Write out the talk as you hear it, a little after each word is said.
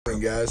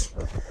Morning, guys.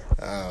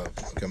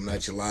 Coming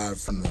at you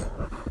live from the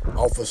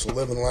office of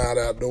Living Loud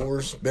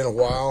Outdoors. Been a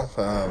while.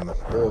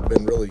 I've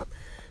been really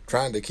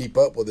trying to keep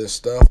up with this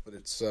stuff, but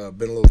it's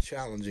been a little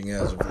challenging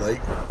as of late.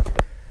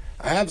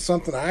 I have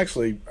something. I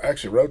actually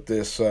wrote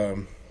this.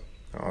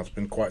 It's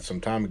been quite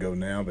some time ago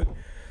now, but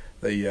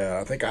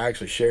I think I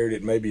actually shared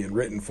it maybe in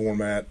written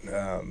format,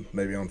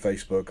 maybe on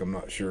Facebook. I'm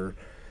not sure.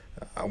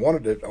 I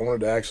wanted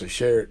to actually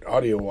share it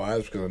audio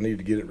wise because I need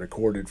to get it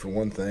recorded for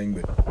one thing,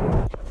 but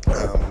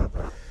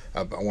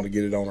I want to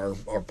get it on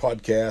our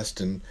podcast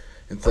and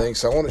things.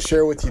 So I want to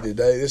share with you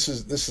today. This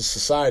is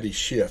Society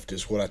Shift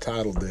is what I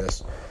titled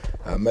this.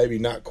 Maybe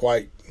not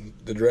quite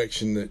the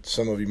direction that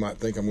some of you might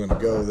think I'm going to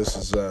go. This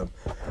is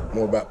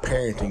more about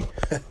parenting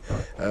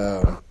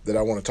that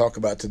I want to talk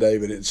about today,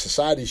 but it's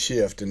Society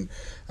Shift. And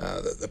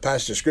the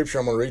passage of Scripture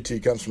I'm going to read to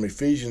you comes from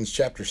Ephesians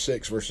chapter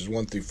 6, verses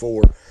 1 through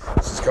 4.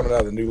 This is coming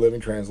out of the New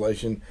Living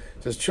Translation.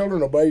 It says,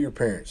 "Children, obey your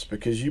parents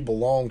because you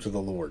belong to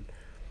the Lord.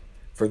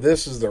 For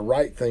this is the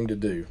right thing to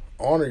do.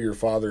 Honor your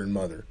father and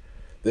mother.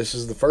 This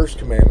is the first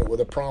commandment with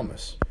a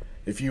promise.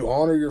 If you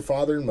honor your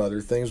father and mother,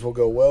 things will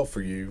go well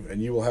for you,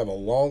 and you will have a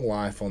long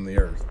life on the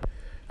earth."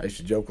 I used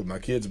to joke with my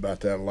kids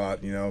about that a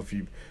lot. You know, if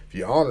you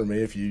honor me,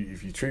 if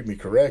you treat me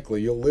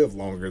correctly, you'll live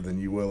longer than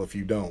you will if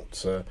you don't.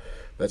 So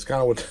that's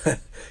kind of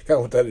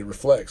what that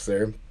reflects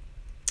there.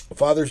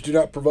 "Fathers, do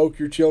not provoke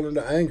your children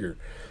to anger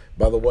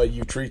by the way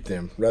you treat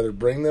them. Rather,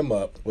 bring them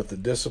up with the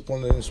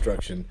discipline and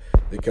instruction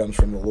that comes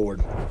from the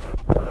Lord."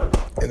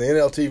 In the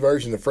NLT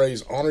version, the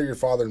phrase "honor your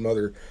father and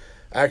mother"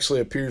 actually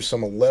appears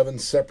some 11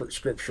 separate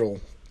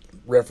scriptural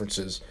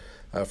references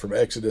from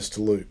Exodus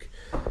to Luke.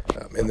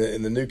 In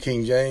the New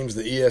King James,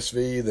 the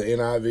ESV, the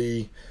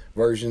NIV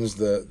versions,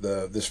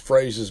 this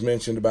phrase is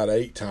mentioned about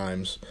 8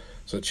 times,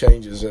 so it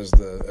changes as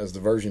the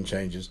version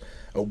changes.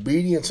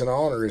 Obedience and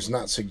honor is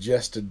not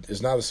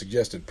a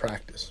suggested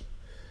practice.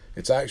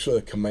 It's actually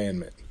a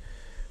commandment.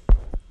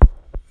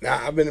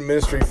 Now, I've been in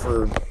ministry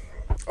for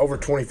over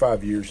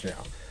 25 years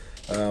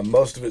now.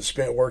 Most of it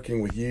spent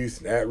working with youth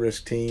and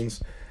at-risk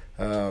teens.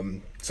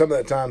 Some of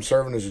that time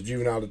serving as a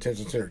juvenile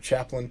detention center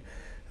chaplain.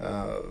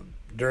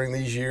 During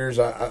these years,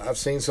 I've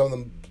seen some of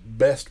the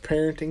best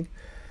parenting,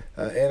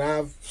 and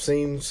I've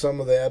seen some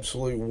of the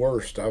absolute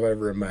worst I've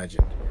ever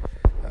imagined.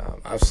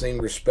 I've seen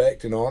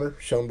respect and honor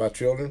shown by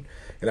children,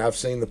 and I've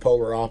seen the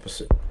polar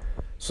opposite.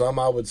 Some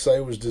I would say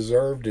was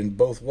deserved in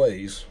both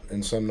ways,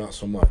 and some not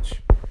so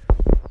much.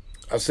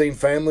 I've seen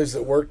families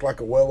that worked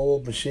like a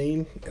well-oiled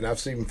machine, and I've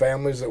seen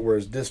families that were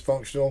as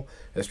dysfunctional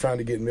as trying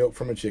to get milk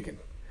from a chicken.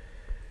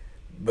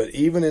 But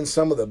even in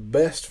some of the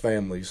best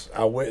families,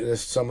 I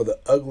witnessed some of the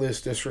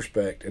ugliest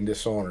disrespect and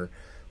dishonor,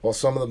 while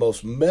some of the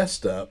most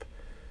messed up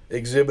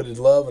exhibited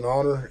love and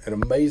honor and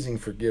amazing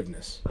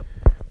forgiveness.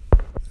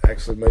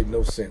 Actually made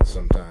no sense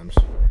sometimes.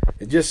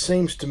 It just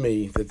seems to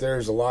me that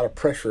there's a lot of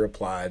pressure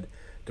applied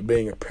to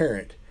being a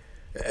parent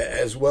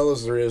as well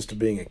as there is to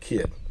being a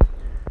kid.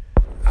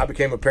 I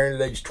became a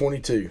parent at age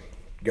 22.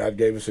 God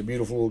gave us a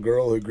beautiful little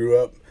girl who grew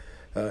up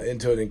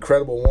into an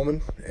incredible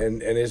woman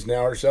and is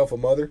now herself a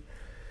mother.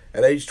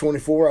 At age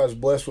 24, I was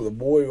blessed with a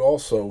boy who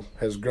also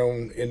has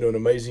grown into an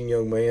amazing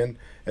young man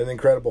and an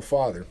incredible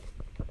father.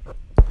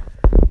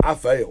 I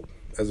failed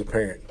as a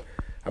parent.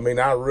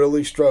 I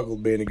really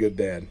struggled being a good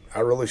dad.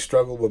 I really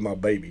struggled with my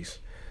babies.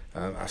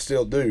 I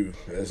still do,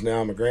 as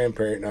now I'm a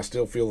grandparent, and I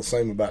still feel the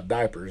same about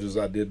diapers as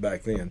I did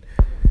back then.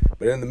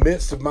 But in the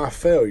midst of my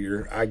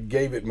failure, I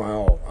gave it my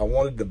all. I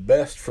wanted the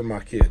best for my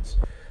kids.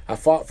 I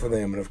fought for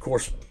them and, of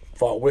course,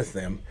 fought with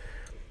them.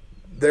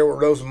 There were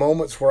those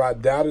moments where I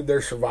doubted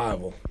their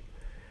survival.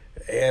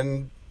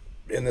 And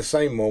in the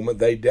same moment,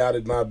 they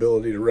doubted my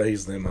ability to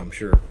raise them, I'm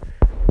sure.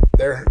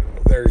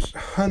 There's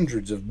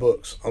hundreds of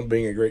books on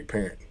being a great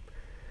parent.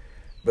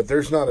 But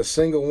there's not a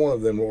single one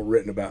of them that were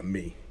written about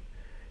me.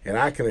 And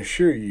I can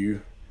assure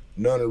you,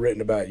 none are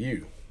written about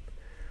you.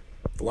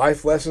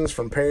 Life lessons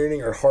from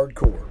parenting are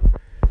hardcore.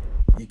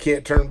 You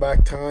can't turn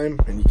back time,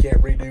 and you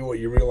can't redo what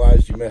you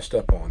realized you messed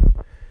up on.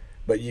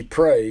 But you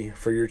pray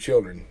for your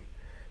children,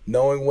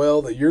 knowing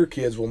well that your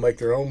kids will make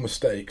their own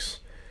mistakes,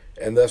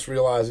 and thus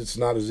realize it's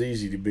not as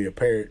easy to be a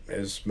parent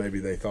as maybe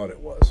they thought it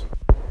was.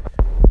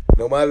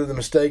 No matter the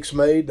mistakes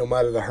made, no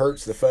matter the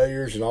hurts, the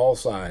failures, and all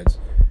sides,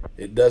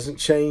 it doesn't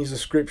change the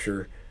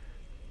scripture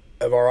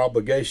of our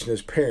obligation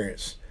as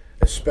parents,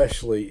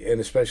 especially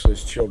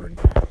as children.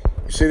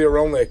 You see, there were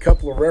only a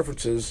couple of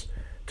references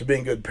to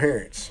being good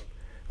parents.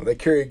 They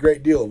carry a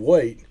great deal of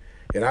weight,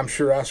 and I'm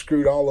sure I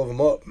screwed all of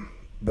them up,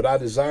 but I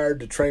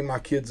desired to train my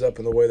kids up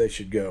in the way they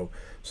should go,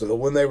 so that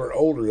when they were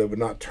older, they would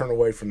not turn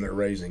away from their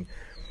raising.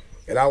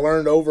 And I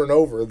learned over and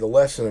over the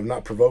lesson of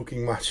not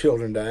provoking my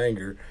children to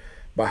anger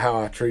by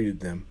how I treated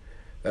them.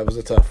 That was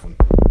a tough one.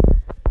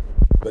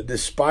 But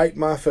despite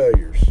my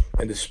failures,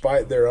 and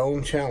despite their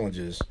own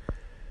challenges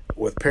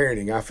with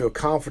parenting, I feel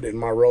confident in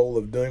my role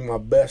of doing my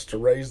best to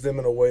raise them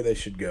in a way they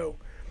should go.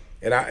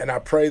 And I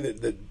pray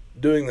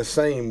that doing the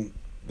same,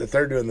 that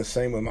they're doing the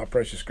same with my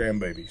precious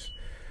grandbabies.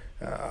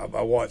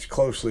 I watch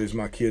closely as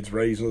my kids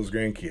raise those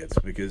grandkids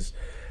because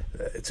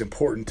it's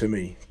important to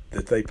me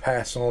that they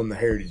pass on the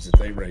heritage that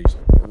they were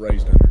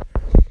raised under.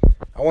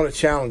 I want to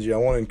challenge you. I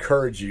want to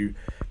encourage you,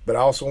 but I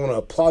also want to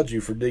applaud you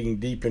for digging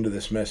deep into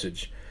this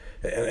message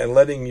and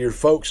letting your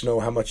folks know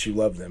how much you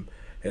love them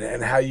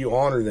and how you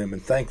honor them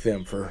and thank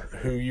them for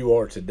who you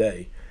are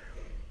today.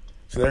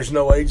 So there's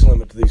no age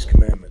limit to these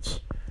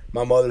commandments.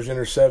 My mother's in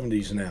her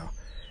 70s now.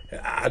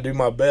 I do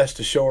my best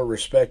to show her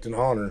respect and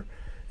honor,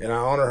 and I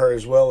honor her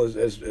as well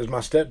as my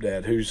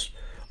stepdad, who's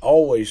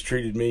always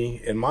treated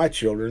me and my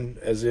children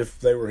as if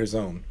they were his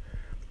own.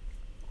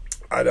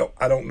 I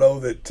don't know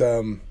that.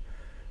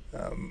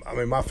 I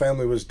mean, my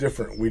family was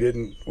different. We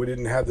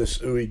didn't have this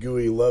ooey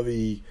gooey,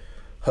 lovey,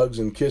 hugs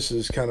and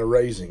kisses kind of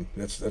raising.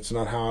 That's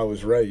not how I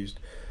was raised.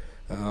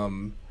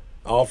 I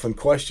often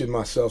question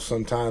myself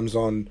sometimes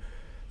on,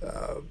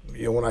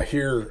 when I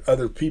hear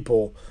other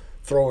people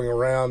throwing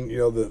around,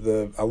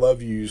 the I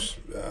love yous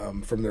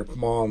from their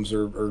moms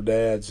or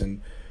dads,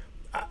 and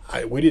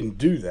we didn't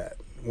do that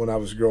when I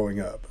was growing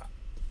up.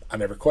 I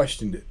never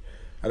questioned it.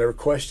 I never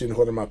questioned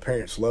whether my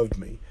parents loved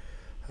me.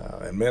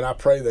 And man, I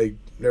pray they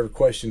never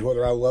questioned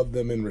whether I loved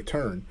them in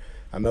return.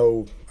 I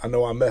know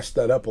I messed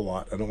that up a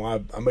lot. I know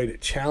I made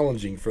it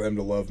challenging for them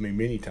to love me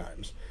many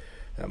times.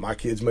 My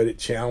kids made it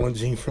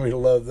challenging for me to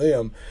love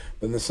them.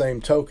 But in the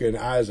same token,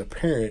 I as a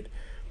parent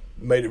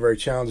made it very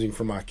challenging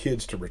for my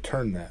kids to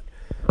return that.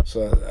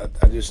 So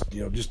I just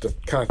to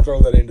kind of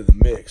throw that into the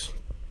mix.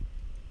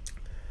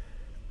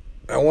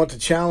 I want to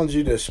challenge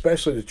you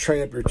especially to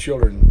train up your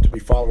children to be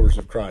followers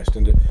of Christ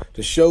and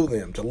to show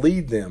them, to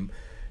lead them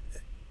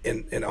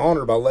in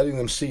honor by letting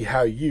them see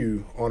how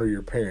you honor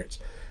your parents.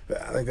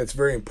 I think that's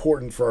very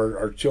important for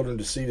our children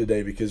to see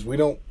today, because we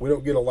don't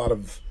get a lot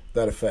of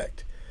that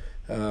effect.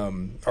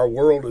 Our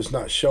world is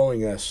not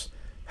showing us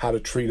how to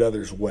treat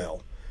others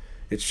well.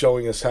 It's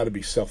showing us how to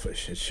be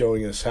selfish. It's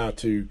showing us how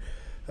to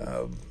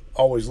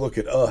always look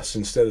at us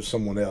instead of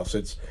someone else.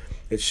 It's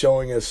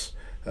showing us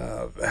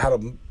how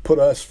to put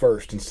us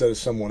first instead of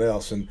someone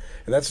else, and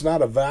that's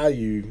not a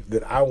value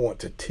that I want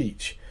to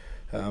teach.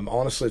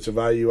 Honestly, it's a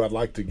value I'd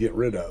like to get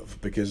rid of,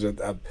 because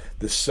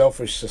this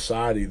selfish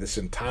society, this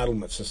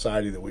entitlement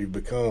society that we've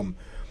become,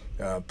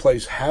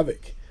 plays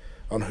havoc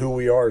on who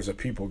we are as a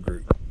people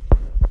group.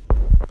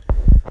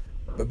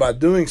 But by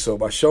doing so,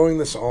 by showing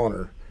this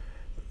honor,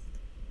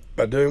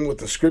 by doing what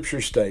the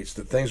Scripture states,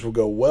 that things will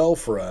go well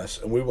for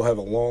us and we will have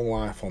a long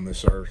life on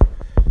this earth.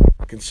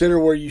 Consider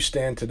where you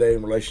stand today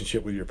in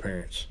relationship with your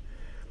parents.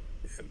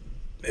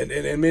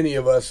 And many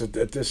of us at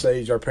this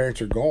age, our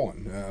parents are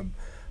gone.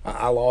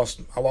 I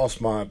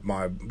lost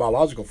my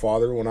biological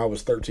father when I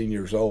was 13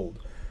 years old.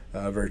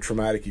 A very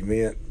traumatic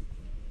event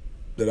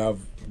that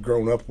I've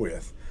grown up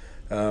with.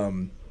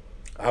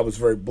 I was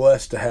very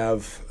blessed to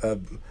have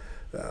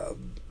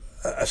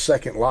a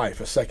second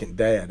life, a second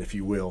dad, if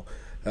you will.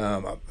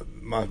 My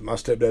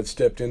stepdad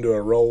stepped into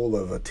a role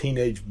of a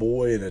teenage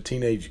boy and a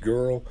teenage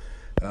girl,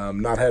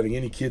 not having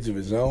any kids of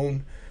his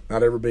own,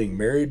 not ever being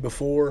married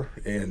before,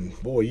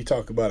 and boy, you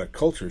talk about a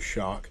culture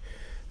shock.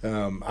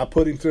 I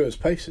put him through his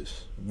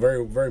paces,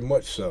 very, very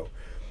much so.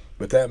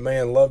 But that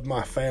man loved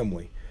my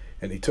family,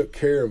 and he took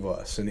care of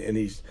us, and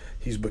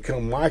he's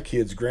become my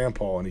kid's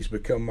grandpa, and he's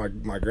become my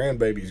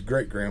grandbaby's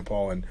great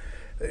grandpa, and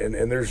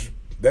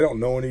they don't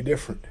know any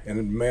different.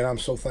 And man, I'm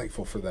so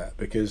thankful for that,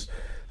 because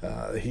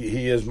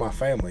he is my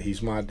family.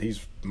 He's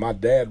my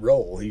dad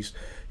role.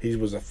 He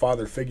was a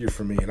father figure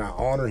for me, and I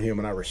honor him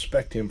and I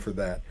respect him for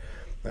that.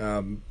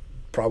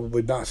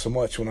 Probably not so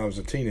much when I was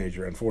a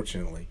teenager,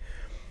 unfortunately.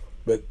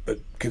 But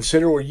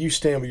consider where you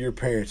stand with your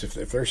parents,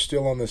 if they're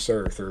still on this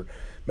earth, or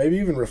maybe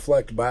even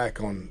reflect back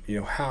on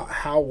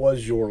how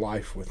was your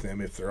life with them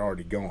if they're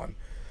already gone.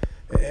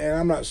 And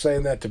I'm not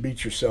saying that to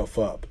beat yourself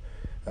up,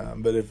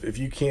 but if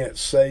you can't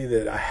say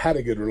that I had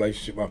a good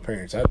relationship with my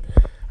parents,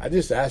 I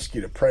just ask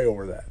you to pray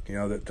over that.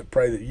 That to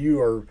pray that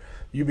you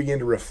begin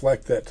to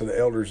reflect that to the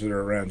elders that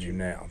are around you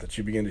now, that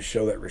you begin to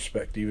show that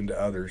respect even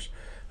to others'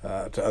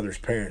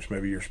 parents,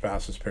 maybe your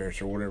spouse's parents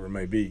or whatever it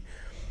may be,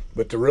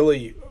 but to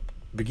really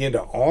begin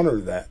to honor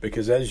that,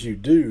 because as you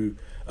do,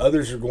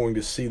 others are going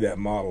to see that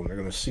model and they're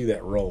going to see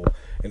that role,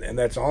 and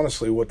that's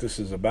honestly what this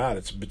is about.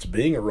 It's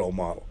being a role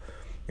model.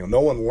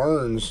 No one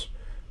learns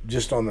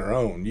just on their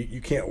own.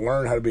 You can't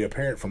learn how to be a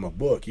parent from a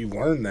book. You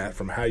learn that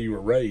from how you were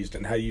raised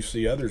and how you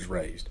see others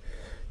raised.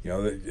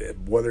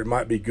 Whether it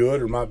might be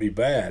good or might be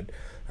bad.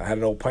 I had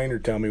an old painter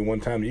tell me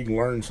one time, you can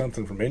learn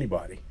something from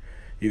anybody,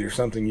 either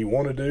something you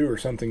want to do or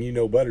something you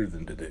know better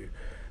than to do.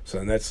 So,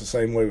 and that's the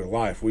same way with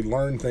life. We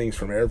learn things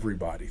from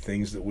everybody,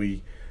 things that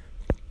we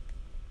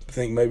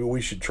think maybe we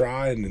should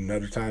try, and then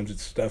other times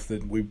it's stuff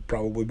that we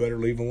probably better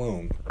leave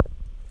alone.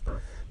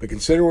 But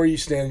consider where you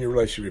stand in your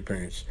relationship with your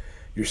parents.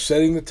 You're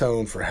setting the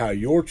tone for how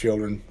your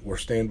children will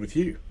stand with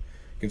you.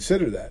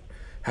 Consider that.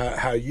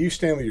 How you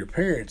stand with your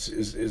parents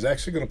is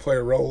actually going to play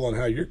a role on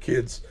how your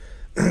kids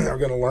are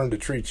going to learn to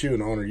treat you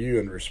and honor you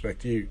and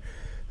respect you.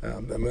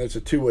 It's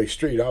a two-way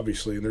street,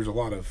 obviously, and there's a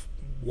lot of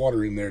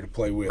water in there to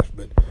play with.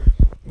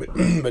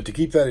 But to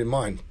keep that in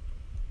mind,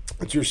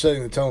 that you're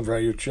setting the tone for how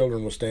your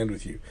children will stand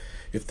with you.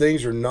 If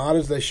things are not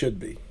as they should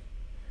be,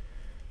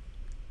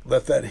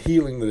 let that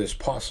healing that is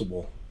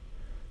possible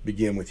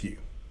begin with you.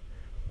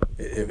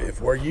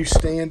 If where you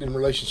stand in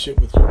relationship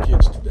with your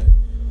kids today,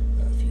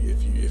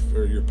 if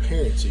or your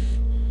parents even,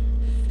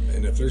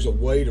 and if there's a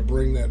way to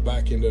bring that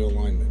back into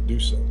alignment, do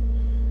so.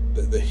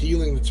 The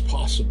healing that's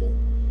possible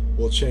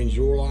will change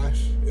your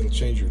life. It'll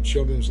change your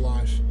children's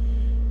life,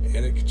 and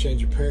it can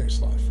change your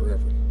parents' life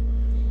forever.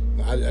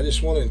 I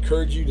just want to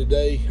encourage you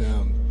today.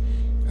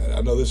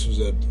 I know this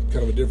was a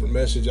kind of a different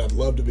message. I'd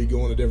love to be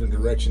going a different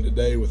direction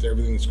today with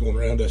everything that's going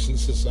around us in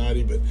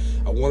society, but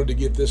I wanted to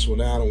get this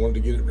one out. I wanted to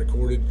get it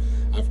recorded.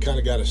 I've kind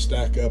of got to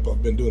stack up.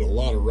 I've been doing a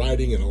lot of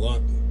writing and a lot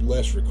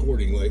less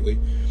recording lately,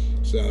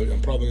 so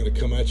I'm probably going to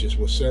come at you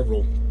with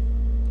several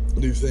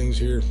new things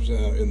here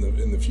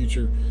in the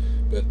future.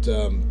 But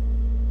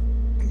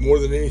more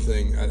than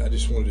anything, I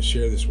just wanted to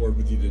share this word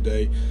with you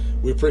today.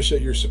 We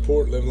appreciate your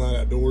support. Living Loud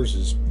Outdoors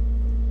is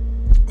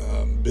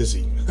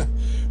busy.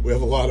 We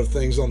have a lot of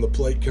things on the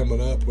plate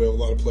coming up. We have a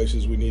lot of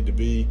places we need to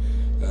be.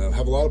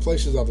 Have a lot of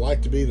places I'd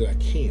like to be that I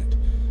can't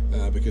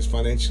because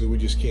financially we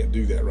just can't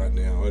do that right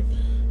now.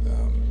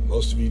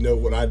 Most of you know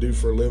what I do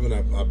for a living.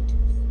 I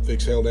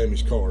fix hail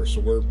damaged cars.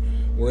 So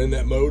we're in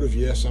that mode of,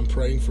 yes, I'm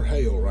praying for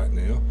hail right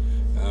now.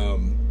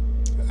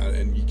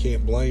 And you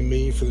can't blame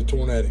me for the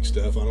tornadic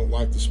stuff. I don't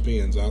like the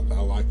spins. I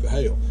like the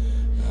hail.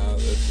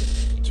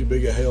 Too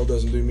big a hail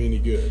doesn't do me any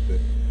good. But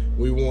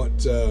we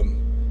want...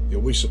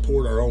 we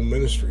support our own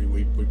ministry.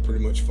 We pretty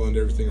much fund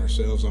everything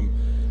ourselves.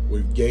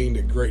 We've gained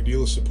a great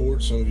deal of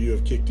support. Some of you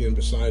have kicked in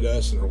beside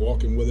us and are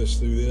walking with us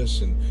through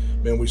this, and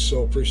man, we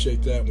so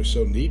appreciate that, and we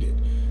so need it.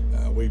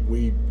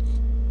 We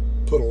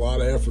put a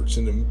lot of efforts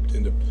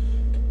into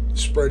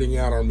spreading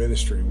out our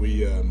ministry.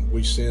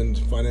 We send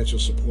financial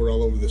support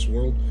all over this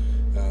world.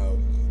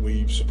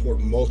 We support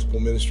multiple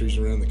ministries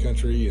around the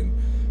country and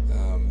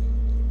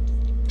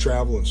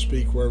travel and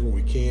speak wherever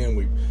we can.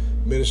 We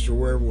minister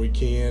wherever we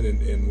can,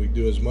 and we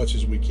do as much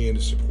as we can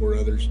to support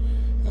others.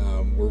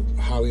 We're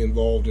highly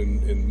involved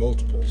in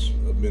multiples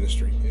of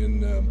ministry,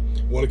 and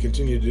want to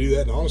continue to do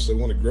that, and honestly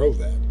want to grow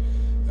that.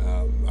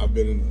 I've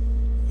been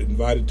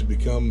invited to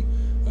become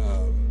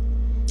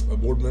a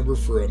board member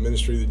for a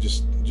ministry that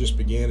just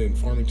began in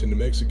Farmington, New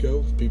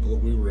Mexico. People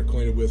that we were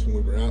acquainted with when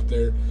we were out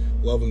there,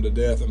 love them to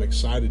death. I'm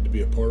excited to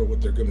be a part of what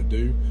they're going to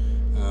do.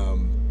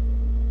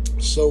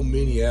 So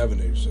many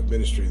avenues of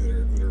ministry that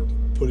are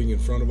putting in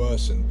front of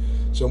us, and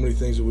so many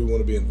things that we want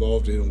to be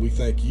involved in, and we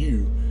thank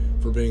you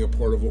for being a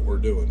part of what we're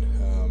doing.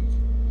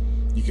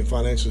 You can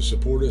financially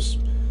support us.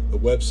 The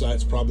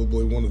website's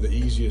probably one of the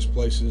easiest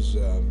places.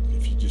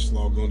 If you just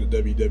log on to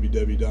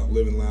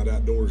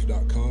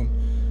www.livingloudoutdoors.com,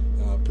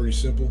 pretty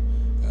simple.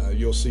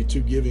 You'll see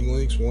two giving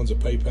links. One's a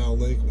PayPal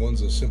link,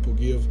 one's a Simple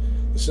Give.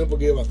 The Simple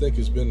Give, I think,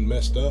 has been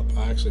messed up.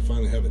 I actually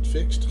finally have it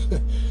fixed.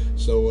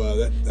 So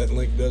that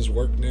link does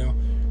work now.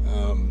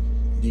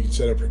 You can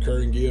set up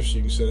recurring gifts. You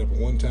can set up a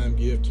one-time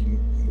gift. You can,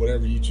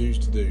 whatever you choose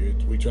to do.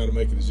 We try to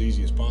make it as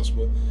easy as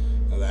possible.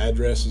 The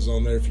address is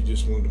on there if you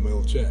just wanted to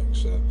mail a check.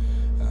 So,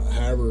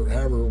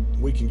 however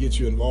we can get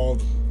you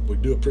involved, we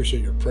do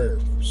appreciate your prayer.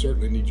 We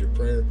certainly need your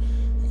prayer.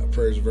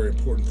 Prayer is a very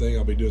important thing.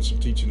 I'll be doing some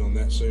teaching on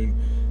that soon.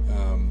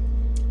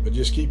 But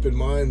just keep in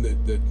mind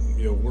that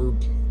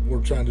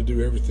we're trying to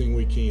do everything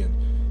we can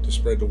to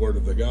spread the word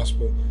of the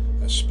gospel,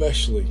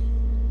 especially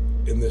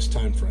in this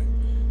time frame.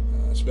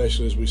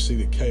 Especially as we see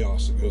the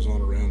chaos that goes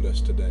on around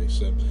us today.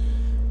 So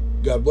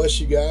God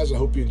bless you guys. I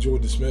hope you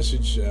enjoyed this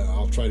message.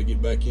 I'll try to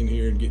get back in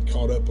here and get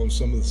caught up on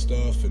some of the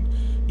stuff and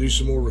do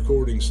some more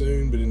recording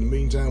soon. But in the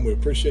meantime, we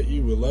appreciate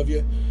you. We love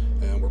you.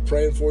 We're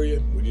praying for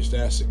you. We just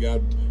ask that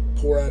God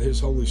pour out His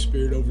Holy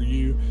Spirit over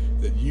you,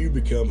 that you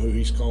become who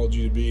He's called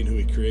you to be and who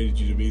He created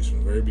you to be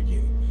from the very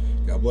beginning.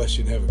 God bless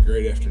you and have a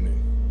great afternoon.